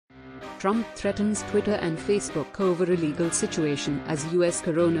Trump threatens Twitter and Facebook over illegal situation as US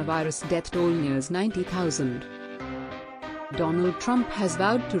coronavirus death toll nears 90,000. Donald Trump has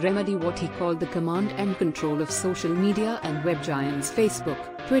vowed to remedy what he called the command and control of social media and web giants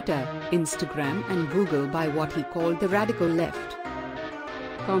Facebook, Twitter, Instagram and Google by what he called the radical left.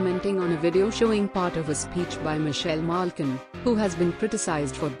 Commenting on a video showing part of a speech by Michelle Malkin, who has been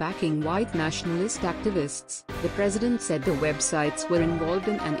criticized for backing white nationalist activists, the president said the websites were involved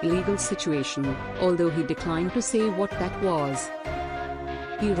in an illegal situation, although he declined to say what that was.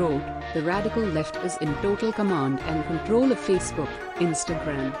 He wrote, "The radical left is in total command and control of Facebook,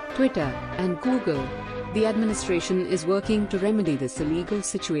 Instagram, Twitter, and Google. The administration is working to remedy this illegal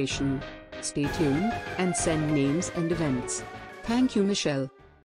situation. Stay tuned, and send names and events." Thank you, Michelle.